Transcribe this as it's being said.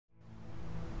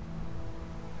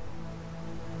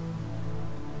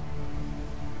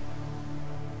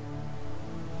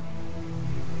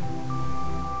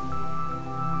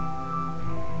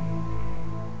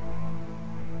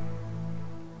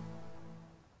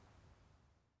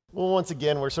Well, once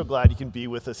again, we're so glad you can be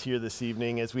with us here this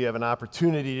evening as we have an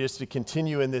opportunity just to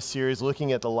continue in this series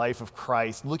looking at the life of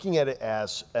Christ, looking at it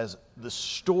as the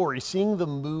story, seeing the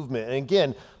movement. And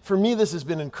again, for me, this has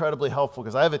been incredibly helpful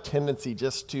because I have a tendency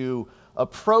just to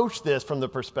approach this from the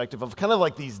perspective of kind of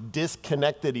like these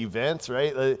disconnected events,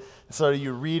 right? So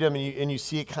you read them and you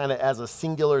see it kind of as a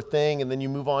singular thing, and then you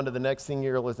move on to the next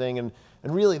singular thing. And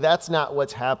really, that's not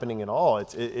what's happening at all.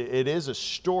 It is a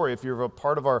story. If you're a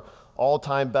part of our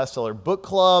all-time bestseller book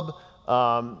club,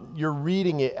 you're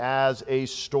reading it as a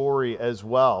story as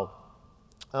well.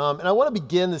 And I want to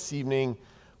begin this evening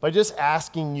by just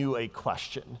asking you a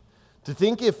question. To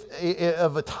think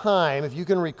of a time, if you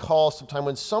can recall some time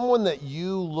when someone that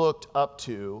you looked up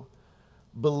to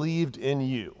believed in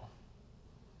you.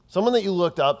 Someone that you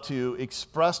looked up to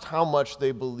expressed how much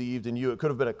they believed in you. It could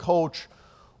have been a coach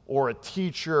or a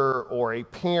teacher or a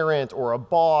parent or a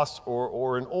boss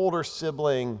or an older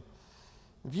sibling.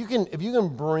 If you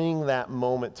can bring that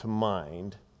moment to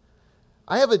mind,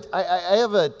 these have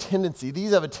a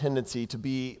tendency to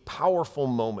be powerful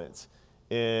moments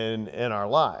in our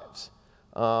lives.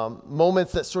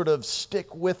 Moments that sort of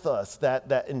stick with us,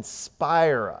 that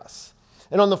inspire us.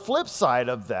 And on the flip side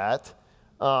of that,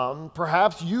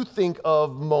 perhaps you think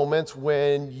of moments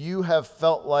when you have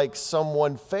felt like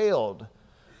someone failed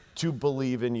to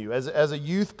believe in you. As a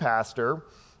youth pastor,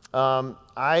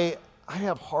 I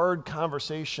have hard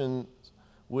conversations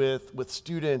with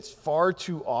students far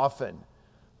too often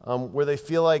where they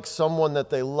feel like someone that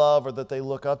they love or that they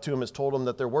look up to them has told them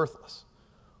that they're worthless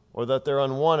or that they're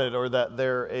unwanted or that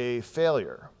they're a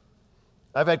failure.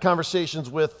 I've had conversations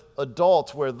with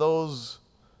adults where those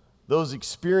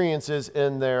experiences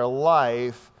in their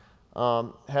life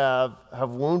have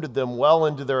wounded them well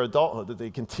into their adulthood, that they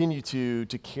continue to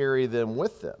carry them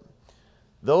with them.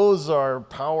 Those are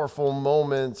powerful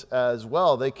moments as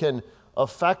well. They can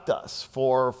affect us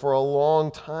for a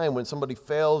long time when somebody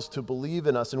fails to believe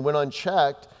in us. And when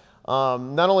unchecked,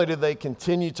 not only do they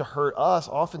continue to hurt us,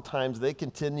 oftentimes they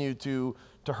continue to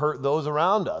hurt those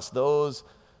around us, those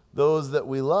that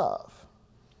we love.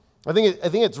 I think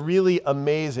it's really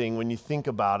amazing when you think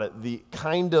about it, the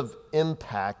kind of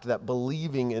impact that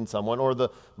believing in someone, or the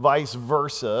vice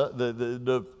versa,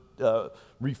 the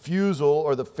refusal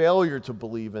or the failure to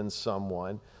believe in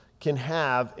someone can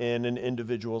have in an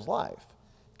individual's life,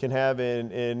 can have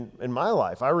in my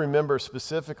life. I remember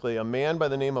specifically a man by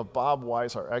the name of Bob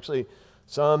Weishart. Actually,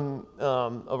 some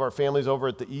of our families over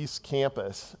at the East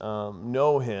Campus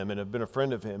know him and have been a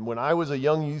friend of him. When I was a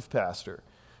young youth pastor,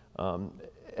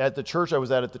 at the church I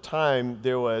was at the time,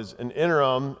 there was an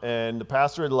interim and the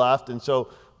pastor had left, and so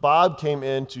Bob came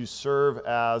in to serve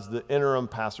as the interim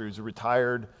pastor. He's a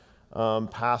retired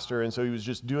pastor, and so he was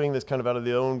just doing this kind of out of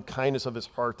the own kindness of his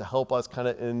heart to help us kind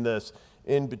of in this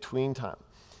in-between time.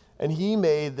 And he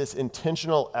made this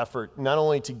intentional effort not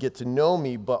only to get to know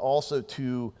me, but also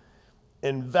to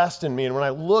invest in me. And when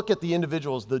I look at the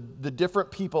individuals, the different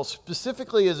people,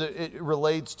 specifically as it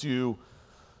relates to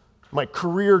my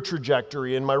career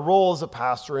trajectory and my role as a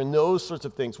pastor and those sorts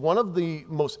of things, one of the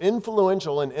most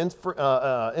influential and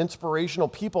inspirational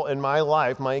people in my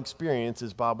life, my experience,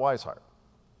 is Bob Weishart.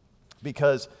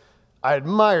 Because I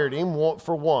admired him,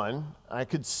 for one. I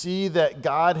could see that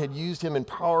God had used him in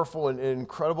powerful and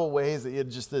incredible ways, that he had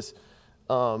just this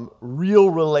real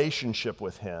relationship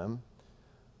with him,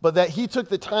 but that he took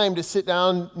the time to sit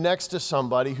down next to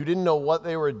somebody who didn't know what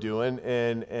they were doing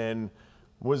and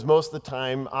was most of the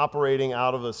time operating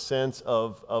out of a sense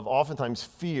of oftentimes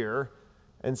fear,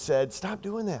 and said, stop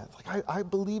doing that. Like, I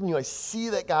believe in you. I see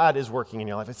that God is working in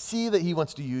your life. I see that he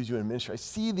wants to use you in ministry. I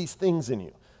see these things in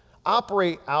you.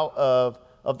 Operate out of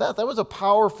that. That was a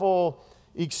powerful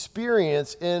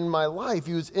experience in my life.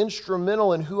 He was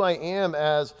instrumental in who I am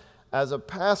as a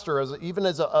pastor, even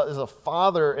as a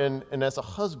father and as a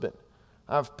husband.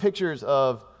 I have pictures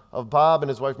of Bob and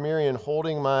his wife Marion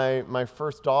holding my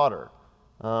first daughter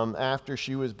after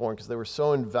she was born, because they were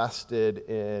so invested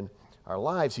in our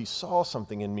lives. He saw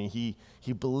something in me.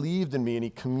 He believed in me, and he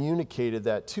communicated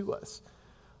that to us.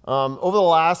 Over the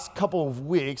last couple of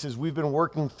weeks, as we've been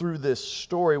working through this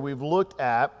story, we've looked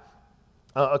at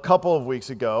a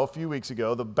few weeks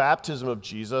ago, the baptism of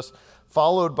Jesus,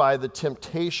 followed by the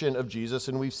temptation of Jesus.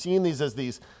 And we've seen these as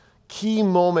these key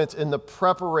moments in the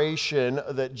preparation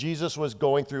that Jesus was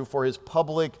going through for his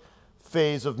public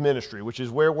phase of ministry, which is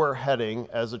where we're heading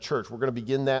as a church. We're going to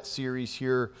begin that series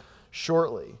here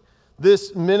shortly.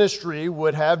 This ministry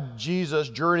would have Jesus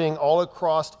journeying all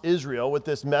across Israel with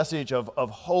this message of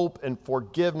hope and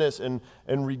forgiveness and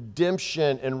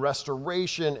redemption and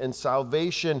restoration and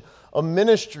salvation, a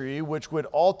ministry which would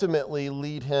ultimately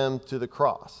lead him to the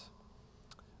cross.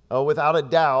 Without a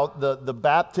doubt, the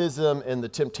baptism and the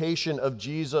temptation of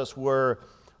Jesus were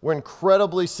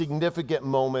incredibly significant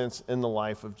moments in the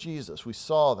life of Jesus. We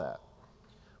saw that.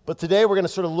 But today we're going to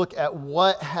sort of look at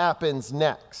what happens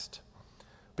next.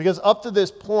 Because up to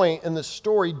this point in the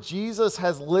story, Jesus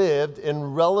has lived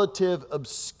in relative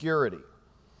obscurity.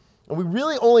 And we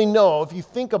really only know, if you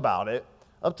think about it,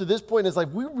 up to this point in his life,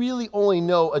 we really only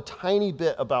know a tiny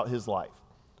bit about his life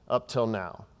up till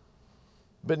now.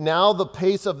 But now the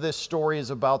pace of this story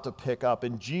is about to pick up,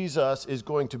 and Jesus is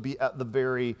going to be at the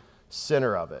very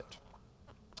center of it.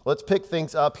 Let's pick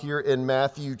things up here in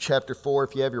Matthew chapter 4.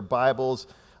 If you have your Bibles,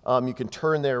 you can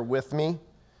turn there with me.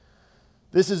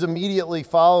 This is immediately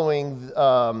following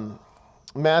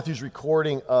Matthew's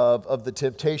recording of the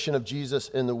temptation of Jesus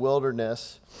in the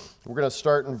wilderness. We're going to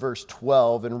start in verse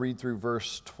 12 and read through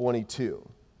verse 22.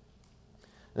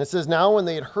 And it says, "Now when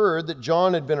they had heard that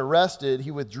John had been arrested,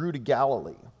 he withdrew to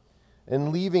Galilee.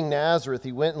 And leaving Nazareth,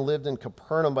 he went and lived in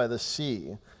Capernaum by the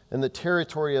sea, in the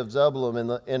territory of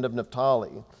Zebulun and of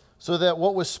Naphtali, so that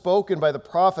what was spoken by the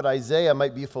prophet Isaiah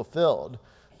might be fulfilled.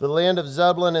 The land of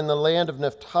Zebulun and the land of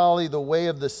Naphtali, the way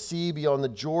of the sea beyond the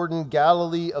Jordan,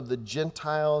 Galilee of the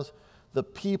Gentiles, the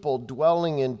people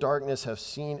dwelling in darkness have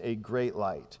seen a great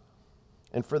light.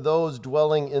 And for those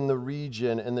dwelling in the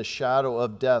region and the shadow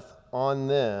of death, on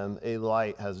them a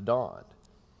light has dawned."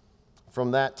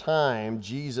 From that time,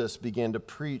 Jesus began to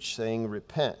preach, saying,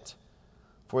 "Repent,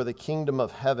 for the kingdom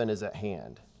of heaven is at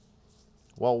hand."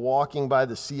 While walking by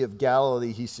the Sea of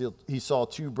Galilee, he saw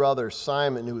two brothers,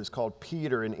 Simon, who is called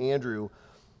Peter, and Andrew,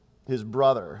 his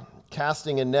brother,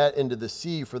 casting a net into the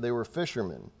sea, for they were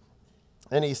fishermen.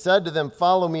 And he said to them,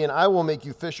 "Follow me, and I will make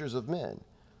you fishers of men."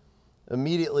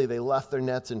 Immediately they left their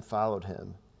nets and followed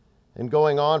him. And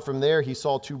going on from there, he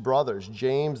saw two brothers,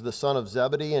 James, the son of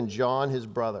Zebedee, and John, his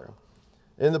brother,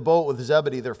 in the boat with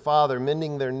Zebedee, their father,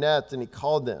 mending their nets, and he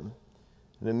called them.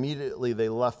 And immediately they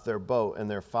left their boat and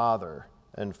their father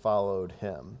and followed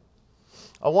him.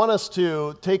 I want us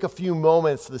to take a few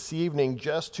moments this evening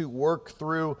just to work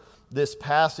through this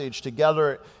passage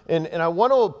together. And I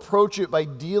want to approach it by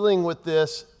dealing with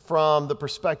this from the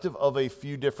perspective of a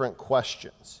few different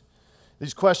questions.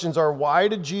 These questions are, why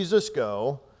did Jesus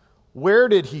go? Where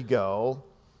did he go?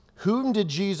 Whom did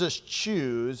Jesus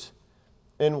choose?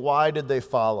 And why did they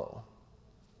follow?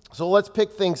 So let's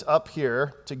pick things up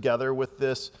here together with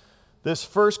this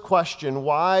first question.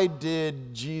 Why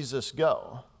did Jesus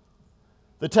go?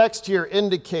 The text here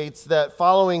indicates that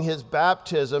following his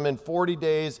baptism and 40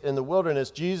 days in the wilderness,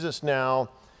 Jesus now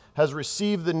has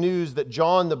received the news that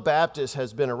John the Baptist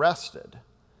has been arrested.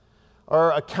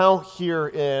 Our account here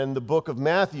in the book of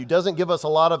Matthew doesn't give us a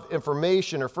lot of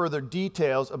information or further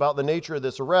details about the nature of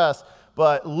this arrest,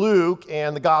 but Luke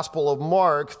and the Gospel of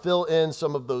Mark fill in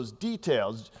some of those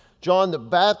details. John the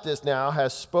Baptist now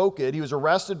has spoken. He was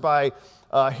arrested by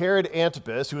Herod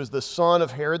Antipas, who is the son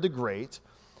of Herod the Great,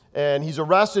 and he's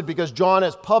arrested because John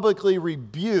has publicly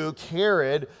rebuked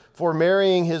Herod for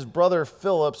marrying his brother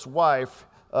Philip's wife,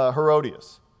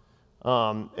 Herodias.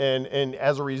 And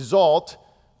as a result,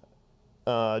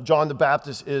 John the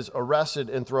Baptist is arrested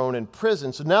and thrown in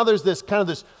prison. So now there's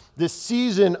this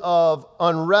season of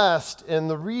unrest in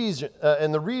the region.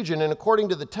 And according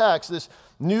to the text, this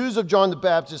news of John the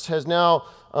Baptist has now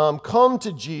come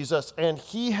to Jesus, and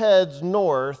he heads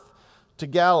north to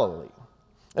Galilee.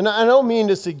 And I don't mean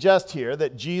to suggest here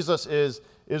that Jesus is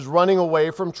running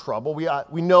away from trouble.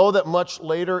 We know that much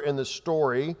later in the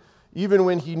story, even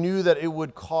when he knew that it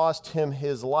would cost him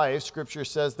his life, Scripture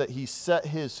says that he set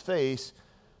his face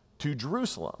to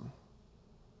Jerusalem.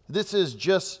 This is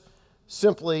just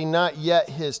simply not yet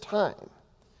his time.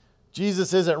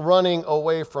 Jesus isn't running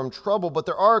away from trouble, but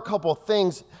there are a couple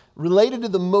things related to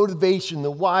the motivation,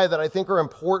 the why, that I think are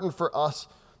important for us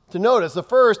to notice. The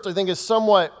first, I think, is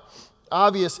somewhat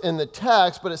obvious in the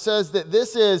text, but it says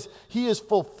that he is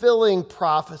fulfilling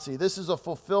prophecy. This is a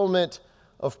fulfillment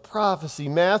of prophecy.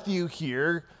 Matthew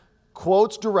here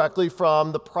quotes directly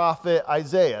from the prophet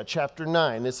Isaiah, chapter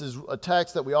 9. This is a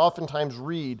text that we oftentimes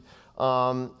read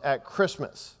at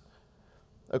Christmas.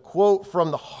 A quote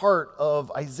from the heart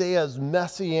of Isaiah's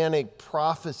messianic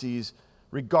prophecies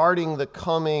regarding the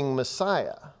coming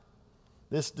Messiah.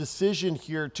 This decision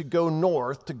here to go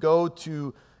north, to go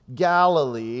to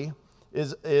Galilee,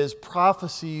 is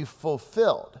prophecy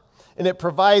fulfilled. And it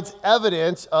provides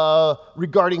evidence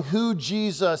regarding who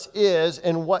Jesus is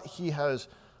and what he has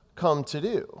come to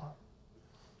do.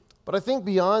 But I think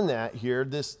beyond that here,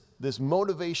 this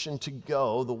motivation to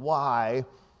go, the why,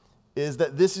 is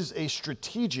that this is a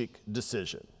strategic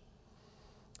decision.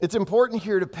 It's important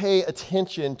here to pay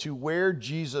attention to where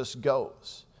Jesus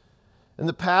goes. And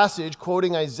the passage,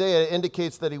 quoting Isaiah,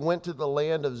 indicates that he went to the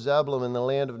land of Zebulun and the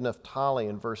land of Naphtali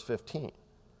in verse 15.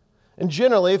 And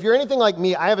generally, if you're anything like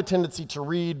me, I have a tendency to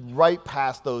read right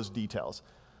past those details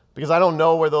because I don't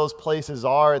know where those places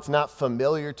are. It's not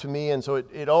familiar to me, and so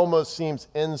it almost seems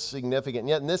insignificant. And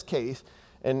yet in this case,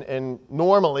 and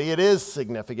normally it is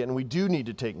significant, and we do need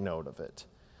to take note of it.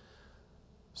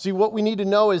 See, what we need to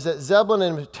know is that Zebulun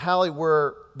and Naphtali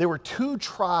were two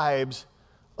tribes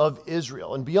of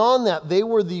Israel. And beyond that, they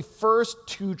were the first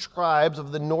two tribes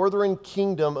of the northern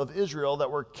kingdom of Israel that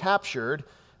were captured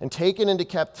and taken into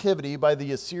captivity by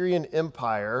the Assyrian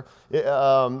Empire.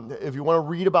 If you want to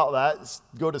read about that,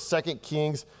 go to 2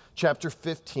 Kings chapter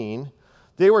 15.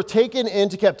 They were taken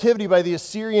into captivity by the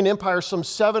Assyrian Empire some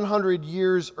 700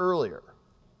 years earlier.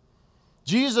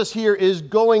 Jesus here is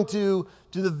going to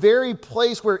the very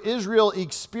place where Israel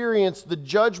experienced the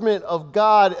judgment of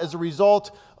God as a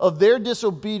result of their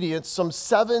disobedience some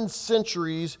 7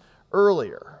 centuries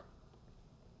earlier.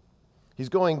 He's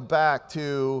going back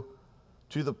to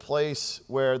the place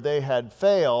where they had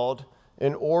failed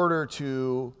in order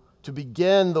to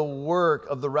begin the work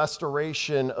of the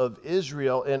restoration of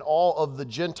Israel in all of the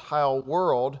Gentile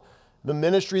world. The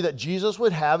ministry that Jesus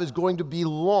would have is going to be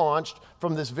launched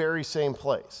from this very same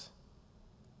place.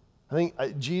 I think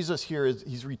Jesus here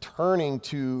he's returning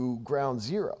to ground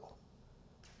zero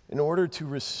in order to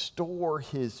restore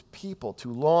his people, to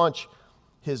launch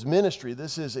his ministry.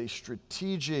 This is a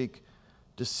strategic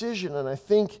decision, and I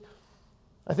think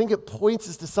it points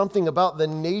us to something about the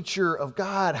nature of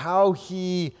God, how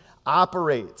he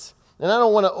operates. And I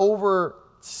don't want to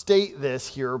overstate this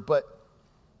here, but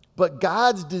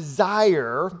God's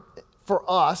desire for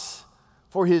us,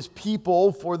 for his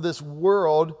people, for this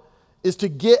world, is to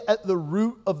get at the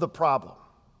root of the problem,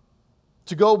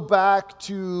 to go back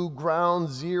to ground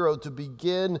zero, to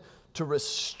begin to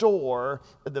restore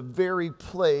at the very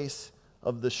place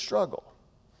of the struggle.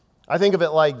 I think of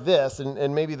it like this,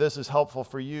 and maybe this is helpful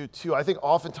for you too. I think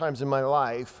oftentimes in my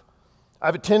life, I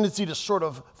have a tendency to sort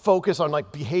of focus on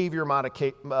like behavior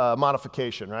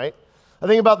modification, right? I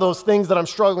think about those things that I'm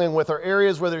struggling with or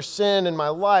areas where there's sin in my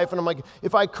life, and I'm like,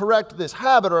 if I correct this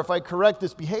habit or if I correct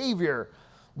this behavior,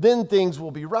 then things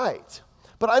will be right.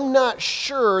 But I'm not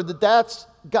sure that that's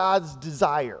God's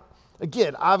desire.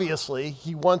 Again, obviously,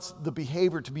 he wants the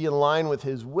behavior to be in line with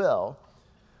his will,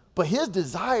 but his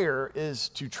desire is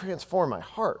to transform my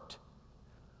heart.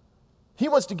 He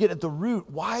wants to get at the root.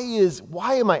 Why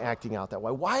am I acting out that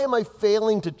way? Why am I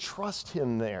failing to trust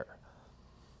him there?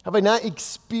 Have I not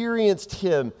experienced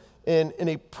him in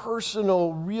a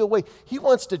personal, real way? He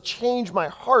wants to change my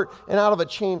heart, and out of a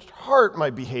changed heart, my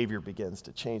behavior begins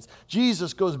to change.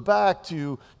 Jesus goes back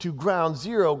to ground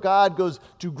zero. God goes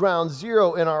to ground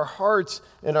zero in our hearts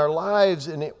and our lives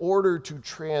in order to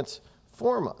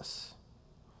transform us.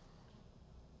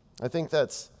 I think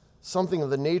that's something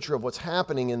of the nature of what's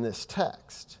happening in this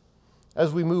text.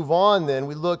 As we move on then,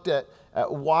 we looked at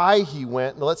why he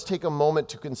went. Now let's take a moment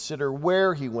to consider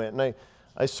where he went. And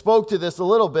I spoke to this a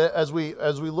little bit as we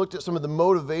looked at some of the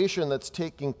motivation that's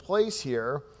taking place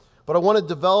here, but I want to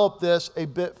develop this a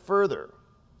bit further.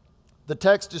 The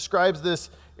text describes this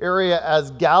area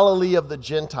as Galilee of the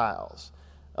Gentiles,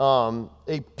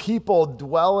 a people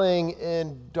dwelling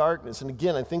in darkness. And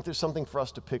again, I think there's something for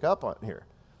us to pick up on here.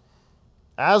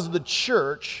 As the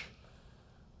church,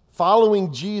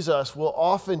 following Jesus will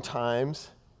oftentimes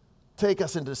take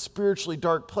us into spiritually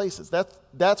dark places.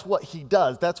 That's what he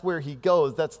does. That's where he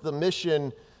goes. That's the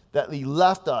mission that he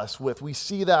left us with. We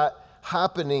see that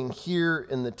happening here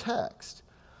in the text.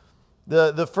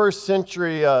 The first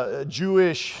century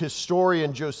Jewish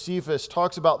historian Josephus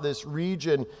talks about this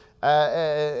region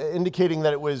indicating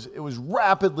that it was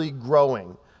rapidly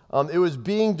growing. It was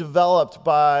being developed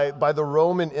by the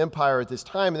Roman Empire at this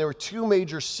time, and there were 2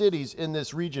 major cities in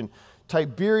this region,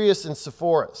 Tiberias and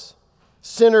Sepphoris,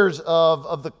 centers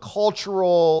of the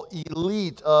cultural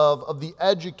elite, of the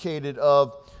educated,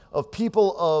 of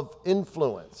people of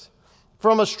influence.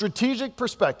 From a strategic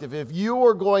perspective, if you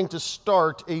were going to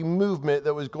start a movement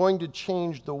that was going to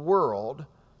change the world,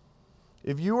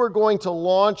 if you were going to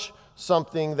launch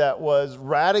something that was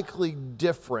radically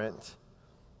different,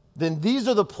 then these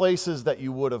are the places that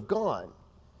you would have gone,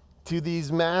 to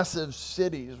these massive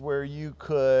cities where you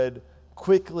could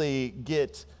quickly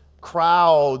get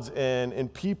crowds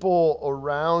and people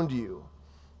around you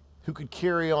who could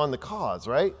carry on the cause,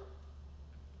 right?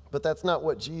 But that's not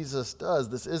what Jesus does.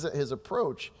 This isn't his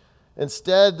approach.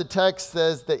 Instead, the text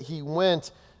says that he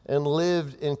went and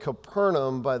lived in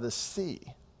Capernaum by the sea,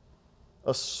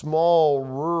 a small,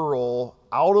 rural,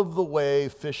 out-of-the-way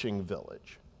fishing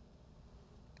village.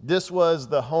 This was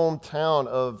the hometown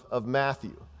of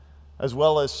Matthew, as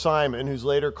well as Simon, who's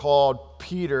later called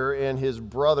Peter, and his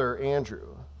brother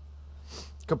Andrew.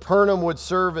 Capernaum would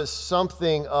serve as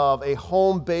something of a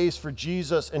home base for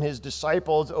Jesus and his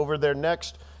disciples over their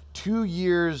next 2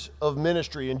 years of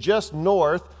ministry. And just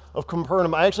north of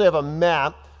Capernaum, I actually have a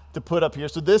map to put up here.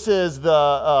 So this is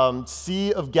the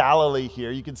Sea of Galilee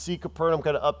here. You can see Capernaum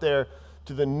kind of up there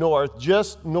to the north.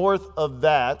 Just north of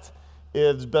that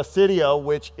is Bethsaida,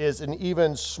 which is an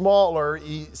even smaller,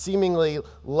 seemingly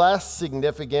less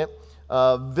significant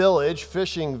village,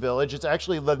 fishing village. It's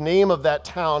actually, the name of that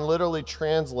town literally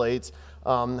translates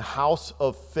house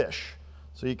of fish.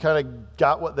 So you kind of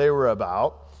got what they were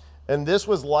about. And this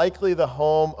was likely the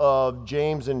home of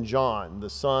James and John, the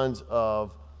sons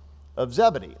of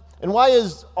Zebedee. And why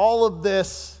is all of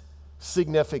this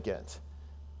significant?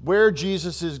 Where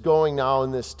Jesus is going now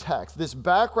in this text, this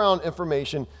background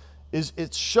information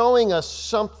it's showing us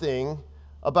something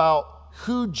about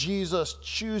who Jesus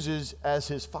chooses as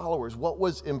his followers, what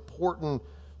was important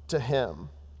to him.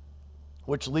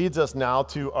 Which leads us now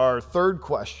to our third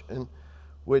question,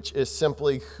 which is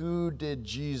simply, who did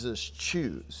Jesus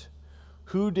choose?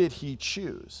 Who did he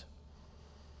choose?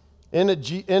 In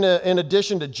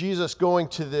addition to Jesus going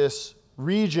to this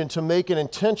region to make an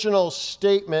intentional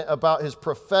statement about his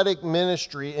prophetic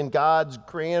ministry and God's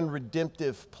grand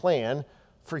redemptive plan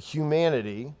for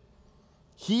humanity,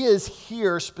 he is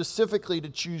here specifically to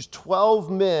choose 12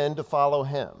 men to follow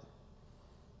him,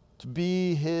 to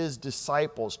be his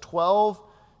disciples, 12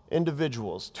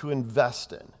 individuals to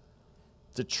invest in,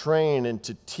 to train and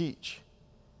to teach,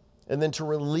 and then to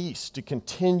release, to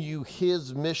continue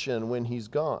his mission when he's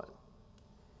gone.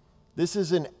 This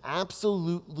is an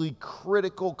absolutely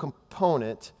critical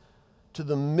component to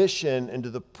the mission and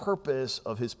to the purpose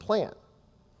of his plan.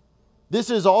 This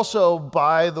is also,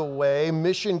 by the way,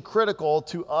 mission critical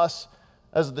to us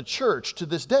as the church to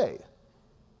this day.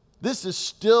 This is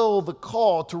still the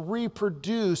call to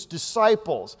reproduce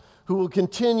disciples who will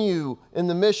continue in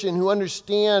the mission, who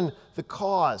understand the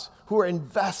cause, who are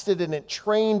invested in it,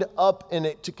 trained up in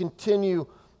it to continue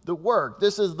the work.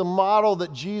 This is the model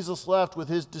that Jesus left with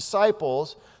his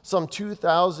disciples some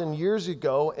 2,000 years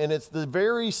ago, and it's the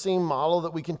very same model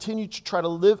that we continue to try to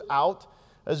live out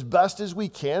as best as we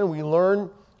can. We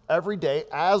learn every day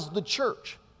as the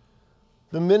church,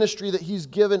 the ministry that he's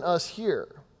given us here.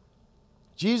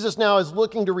 Jesus now is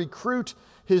looking to recruit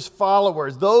his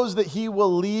followers, those that he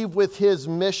will leave with his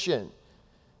mission.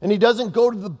 And he doesn't go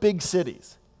to the big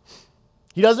cities.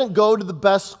 He doesn't go to the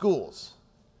best schools.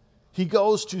 He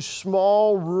goes to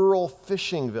small rural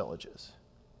fishing villages.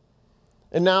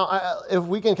 And now, if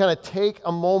we can kind of take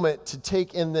a moment to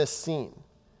take in this scene.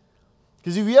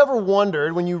 Because if you ever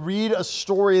wondered, when you read a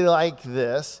story like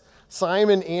this,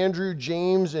 Simon, Andrew,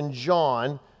 James, and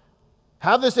John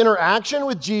have this interaction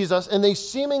with Jesus, and they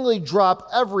seemingly drop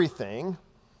everything,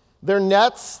 their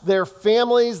nets, their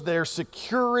families, their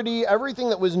security, everything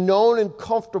that was known and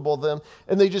comfortable to them,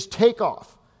 and they just take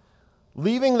off,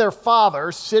 leaving their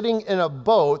father sitting in a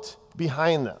boat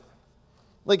behind them.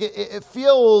 Like, it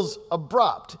feels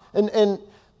abrupt. And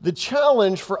the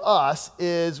challenge for us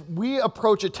is we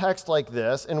approach a text like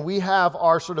this, and we have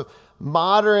our sort of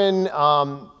modern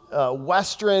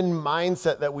Western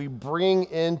mindset that we bring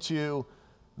into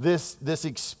this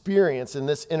experience and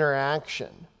this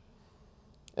interaction.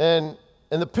 And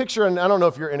the picture, and I don't know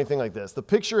if you're anything like this, the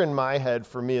picture in my head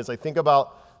for me as I think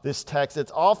about this text,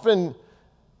 it's often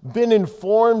been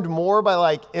informed more by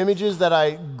like images that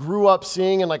I grew up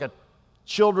seeing in like a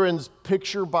children's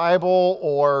picture Bible,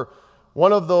 or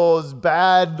one of those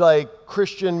bad like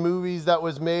Christian movies that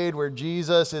was made where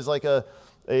Jesus is like a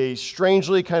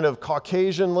strangely kind of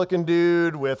Caucasian looking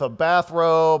dude with a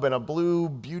bathrobe and a blue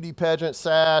beauty pageant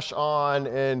sash on,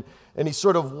 and he's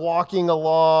sort of walking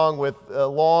along with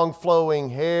long flowing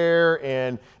hair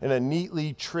and a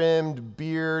neatly trimmed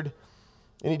beard.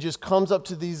 And he just comes up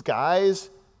to these guys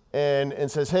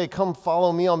and says, "Hey, come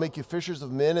follow me, I'll make you fishers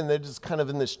of men." And they're just kind of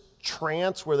in this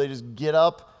trance where they just get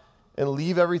up and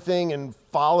leave everything and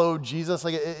follow Jesus.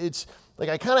 Like, it's like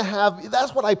I kind of have,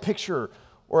 that's what I picture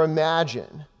or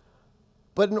imagine.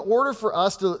 But in order for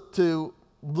us to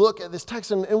look at this text,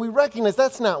 and we recognize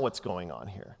that's not what's going on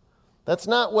here. That's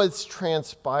not what's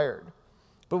transpired.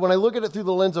 But when I look at it through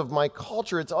the lens of my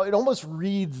culture, it almost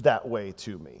reads that way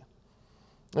to me.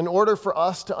 In order for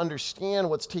us to understand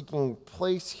what's taking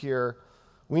place here,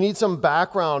 we need some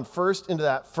background first into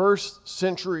that first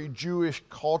century Jewish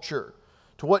culture,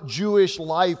 to what Jewish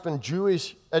life and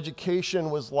Jewish education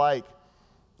was like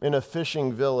in a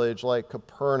fishing village like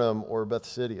Capernaum or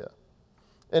Bethsaida.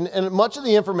 And much of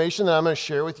the information that I'm going to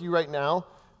share with you right now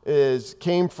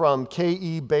came from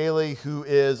K.E. Bailey, who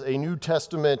is a New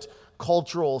Testament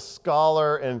cultural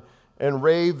scholar, and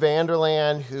Ray Vander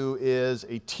Laan, who is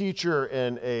a teacher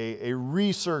and a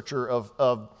researcher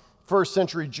of first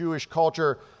century Jewish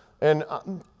culture, and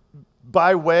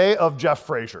by way of Jeff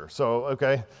Frazier. So,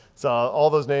 okay, so all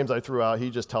those names I threw out, he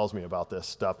just tells me about this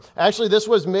stuff. Actually, this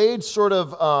was made sort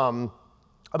of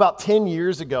about 10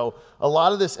 years ago. A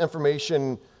lot of this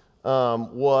information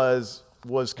was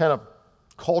kind of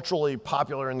culturally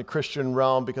popular in the Christian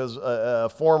realm because a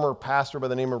former pastor by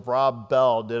the name of Rob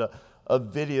Bell did a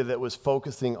video that was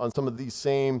focusing on some of these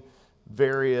same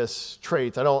various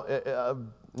traits. I don't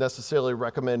necessarily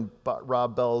recommend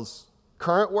Rob Bell's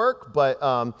current work, but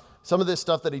some of this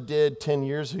stuff that he did 10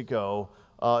 years ago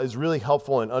is really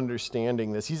helpful in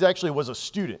understanding this. He actually was a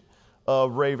student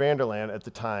of Ray Vander Laan at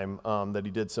the time that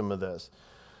he did some of this.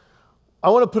 I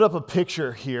want to put up a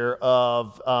picture here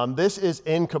of, this is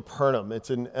in Capernaum. It's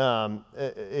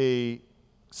a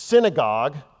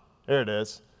synagogue, there it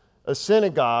is, a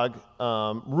synagogue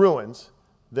ruins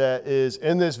that is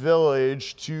in this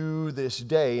village to this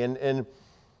day. And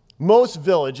most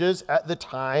villages at the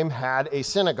time had a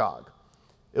synagogue.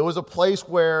 It was a place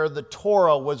where the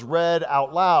Torah was read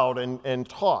out loud and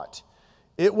taught.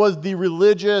 It was the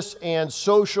religious and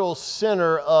social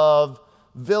center of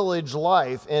village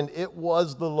life, and it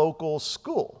was the local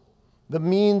school, the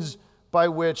means by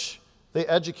which they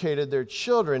educated their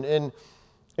children. And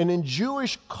in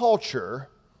Jewish culture,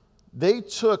 they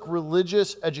took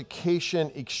religious education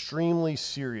extremely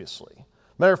seriously.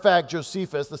 Matter of fact,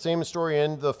 Josephus, the same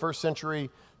historian, the first century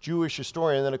Jewish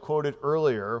historian that I quoted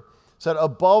earlier, said,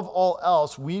 above all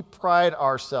else, we pride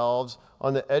ourselves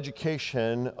on the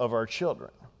education of our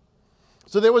children.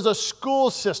 So there was a school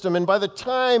system, and by the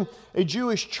time a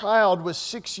Jewish child was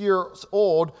 6 years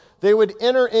old, they would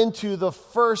enter into the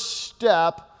first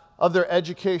step of their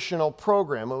educational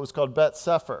program. It was called Bet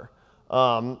Sefer.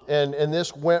 And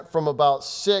this went from about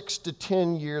 6 to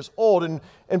 10 years old.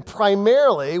 And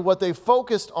primarily what they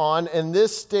focused on in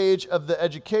this stage of the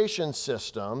education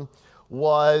system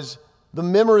was the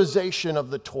memorization of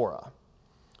the Torah.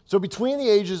 So between the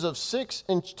ages of 6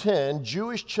 and 10,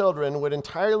 Jewish children would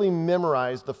entirely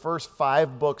memorize the first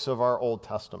 5 books of our Old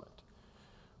Testament,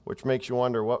 which makes you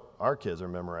wonder what our kids are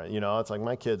memorizing. You know, it's like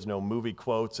my kids know movie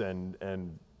quotes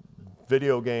and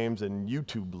video games and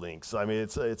YouTube links. I mean,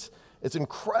 it's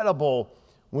incredible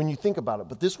when you think about it.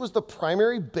 But this was the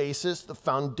primary basis, the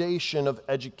foundation of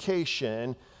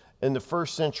education in the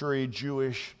first century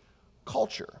Jewish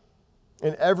culture.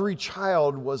 And every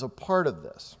child was a part of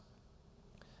this.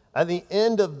 At the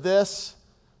end of this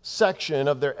section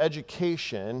of their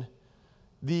education,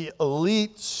 the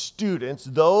elite students,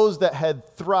 those that had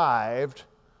thrived,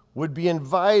 would be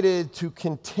invited to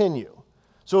continue.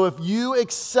 So if you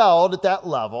excelled at that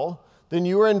level, then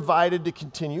you were invited to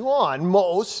continue on.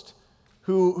 Most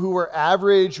who were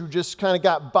average, who just kind of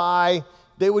got by,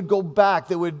 they would go back.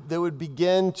 They would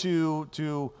begin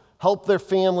to help their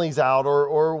families out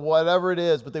or whatever it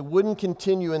is, but they wouldn't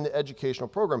continue in the educational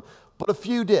program. But a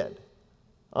few did,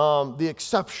 the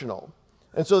exceptional.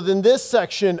 And so then this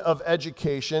section of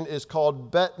education is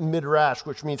called Bet Midrash,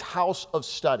 which means house of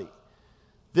study.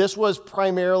 This was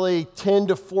primarily 10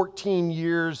 to 14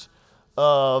 years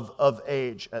of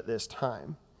age at this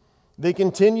time. They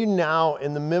continue now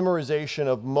in the memorization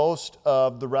of most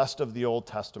of the rest of the Old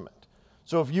Testament.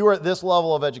 So if you were at this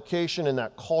level of education in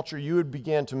that culture, you would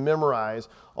begin to memorize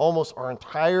almost our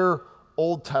entire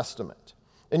Old Testament.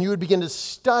 And you would begin to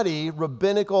study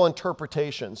rabbinical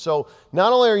interpretation. So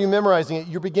not only are you memorizing it,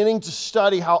 you're beginning to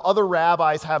study how other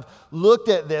rabbis have looked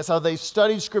at this, how they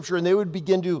studied Scripture, and they would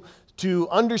begin to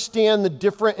understand the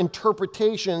different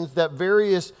interpretations that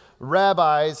various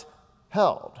rabbis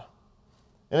held.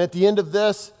 And at the end of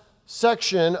this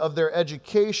section of their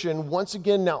education, once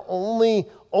again, now only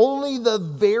the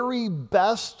very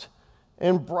best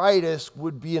and brightest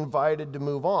would be invited to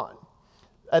move on.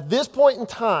 At this point in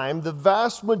time, the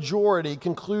vast majority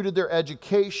concluded their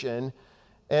education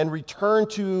and returned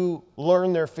to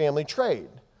learn their family trade.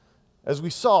 As we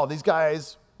saw, these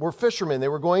guys were fishermen. They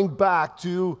were going back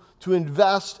to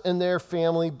invest in their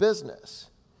family business.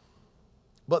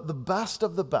 But the best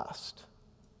of the best,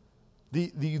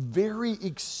 the very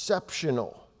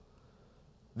exceptional,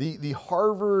 the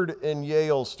Harvard and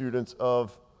Yale students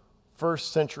of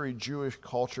first century Jewish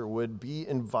culture would be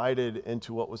invited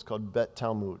into what was called Bet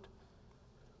Talmud,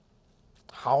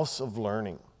 house of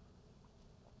learning.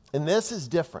 And this is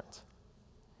different.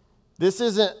 This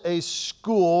isn't a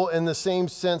school in the same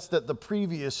sense that the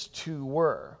previous two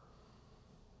were.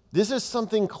 This is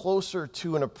something closer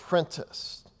to an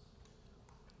apprentice.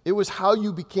 It was how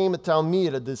you became a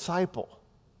Talmid, a disciple.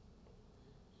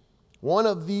 One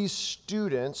of these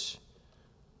students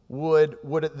would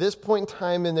at this point in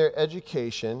time in their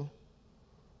education,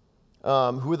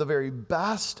 who were the very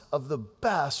best of the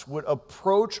best, would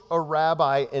approach a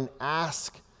rabbi and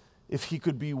ask if he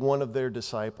could be one of their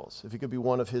disciples, if he could be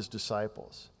one of his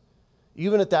disciples.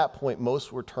 Even at that point,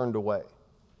 most were turned away.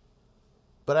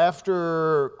 But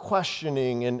after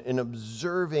questioning and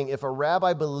observing, if a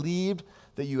rabbi believed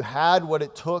that you had what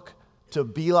it took to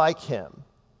be like him,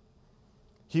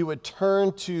 he would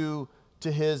turn to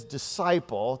his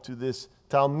disciple, to this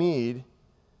Talmid,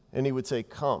 and he would say,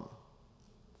 "Come,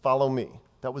 follow me."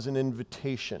 That was an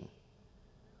invitation.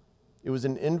 It was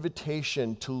an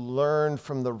invitation to learn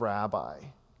from the rabbi,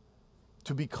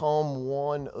 to become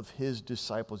one of his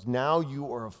disciples. Now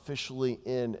you are officially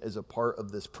in as a part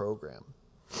of this program.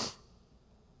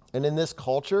 And in this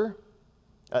culture,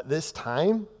 at this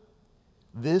time,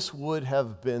 this would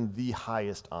have been the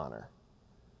highest honor.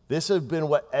 This had been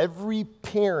what every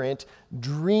parent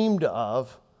dreamed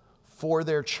of for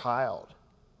their child.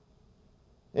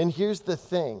 And here's the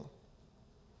thing.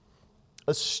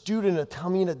 A student, a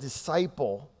Talmid, a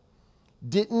disciple,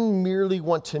 didn't merely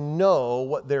want to know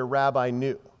what their rabbi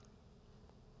knew.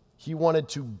 He wanted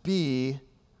to be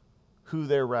who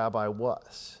their rabbi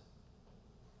was.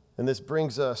 And this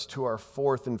brings us to our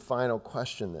fourth and final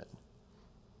question then.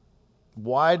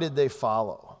 Why did they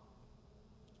follow?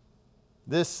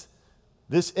 This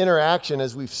interaction,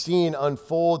 as we've seen,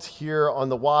 unfolds here on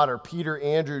the water. Peter,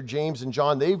 Andrew, James, and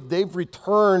John, they've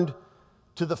returned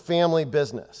to the family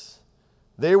business.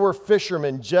 They were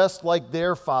fishermen just like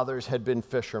their fathers had been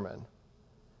fishermen.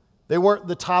 They weren't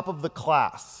the top of the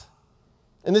class.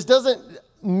 And this doesn't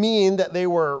mean that they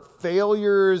were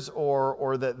failures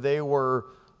or that they were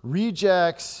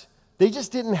rejects. They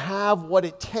just didn't have what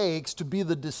it takes to be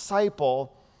the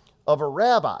disciple of a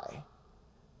rabbi.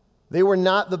 They were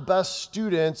not the best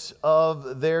students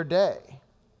of their day.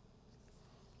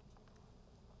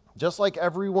 Just like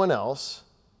everyone else,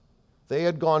 they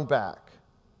had gone back.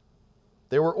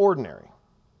 They were ordinary,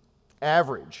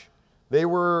 average. They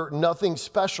were nothing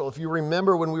special. If you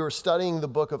remember when we were studying the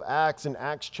book of Acts, in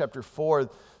Acts chapter 4,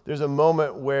 there's a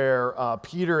moment where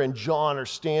Peter and John are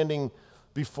standing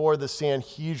before the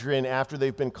Sanhedrin after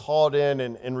they've been called in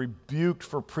and rebuked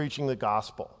for preaching the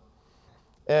gospel.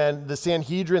 And the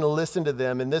Sanhedrin listened to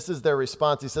them, and this is their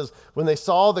response. He says, when they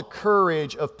saw the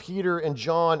courage of Peter and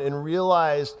John and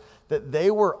realized that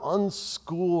they were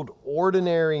unschooled,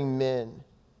 ordinary men,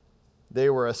 they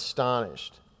were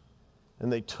astonished.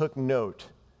 And they took note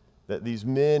that these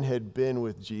men had been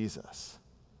with Jesus.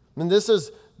 And this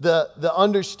is the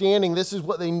understanding. This is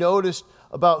what they noticed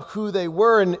about who they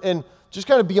were. And just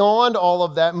kind of beyond all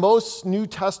of that, most New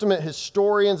Testament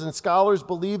historians and scholars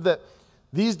believe that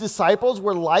these disciples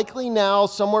were likely now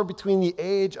somewhere between the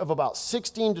age of about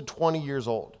 16 to 20 years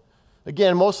old.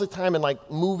 Again, most of the time in like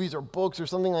movies or books or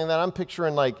something like that, I'm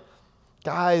picturing like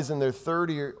guys in their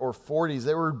 30s or 40s.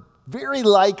 They were very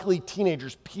likely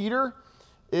teenagers. Peter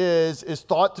is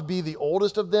thought to be the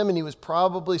oldest of them, and he was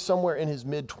probably somewhere in his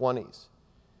mid-20s.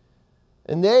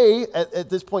 And they, at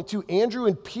this point too, Andrew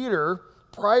and Peter,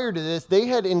 prior to this, they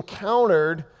had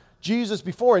encountered Jesus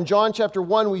before. In John chapter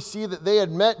 1, we see that they had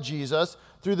met Jesus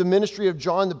through the ministry of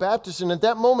John the Baptist, and at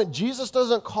that moment, Jesus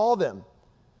doesn't call them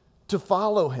to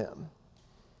follow him.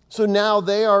 So now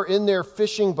they are in their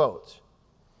fishing boat.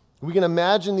 We can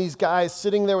imagine these guys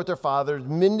sitting there with their fathers,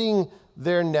 mending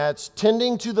their nets,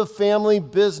 tending to the family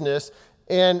business,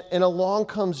 and along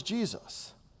comes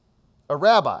Jesus, a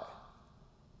rabbi,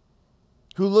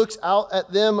 who looks out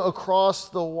at them across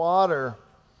the water,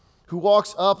 who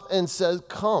walks up and says,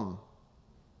 come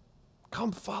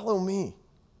follow me.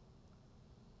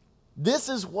 This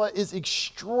is what is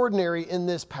extraordinary in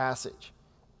this passage,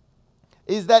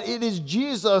 is that it is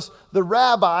Jesus, the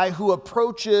rabbi, who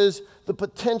approaches the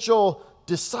potential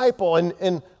disciple.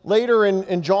 And later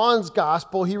in John's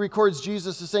gospel, he records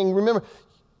Jesus as saying, remember,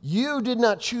 you did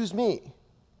not choose me.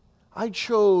 I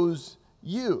chose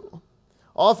you.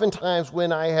 Oftentimes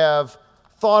when I have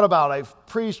thought about, I've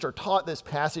preached or taught this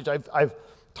passage, I've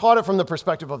taught it from the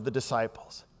perspective of the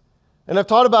disciples. And I've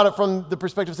taught about it from the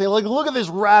perspective of saying, like, look at this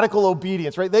radical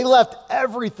obedience, right? They left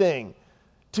everything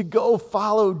to go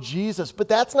follow Jesus. But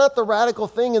that's not the radical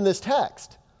thing in this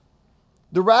text.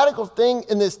 The radical thing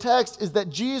in this text is that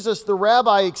Jesus, the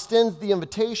rabbi, extends the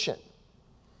invitation.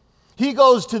 He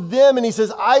goes to them and he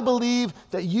says, I believe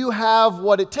that you have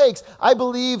what it takes. I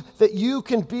believe that you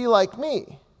can be like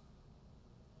me.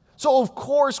 So of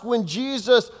course, when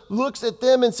Jesus looks at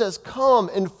them and says, come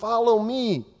and follow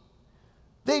me,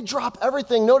 they drop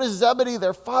everything. Notice Zebedee,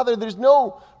 their father, there's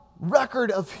no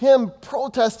record of him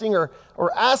protesting or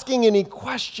asking any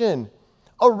question.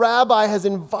 A rabbi has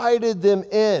invited them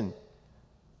in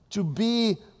to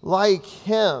be like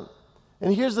him.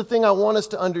 And here's the thing I want us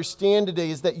to understand today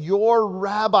is that your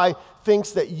rabbi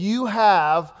thinks that you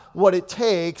have what it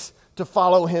takes to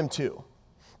follow him too.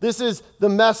 This is the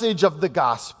message of the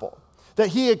gospel, that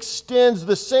he extends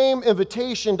the same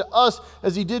invitation to us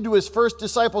as he did to his first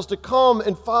disciples to come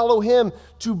and follow him,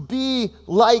 to be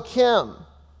like him.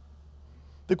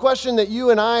 The question that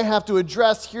you and I have to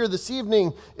address here this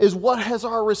evening is, what has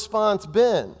our response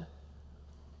been?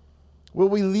 Will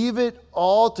we leave it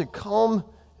all to come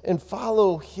and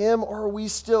follow him, or are we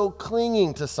still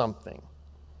clinging to something?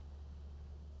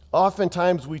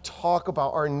 Oftentimes we talk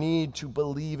about our need to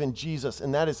believe in Jesus,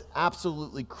 and that is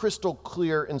absolutely crystal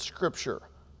clear in Scripture,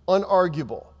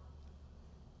 unarguable.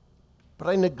 But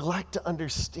I neglect to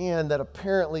understand that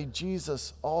apparently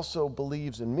Jesus also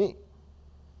believes in me.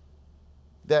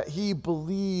 That he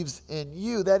believes in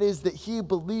you. That is, that he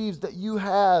believes that you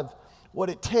have what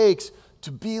it takes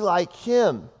to be like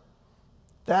him.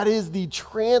 That is the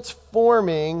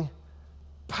transforming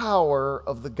power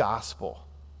of the gospel.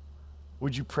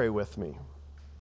 Would you pray with me?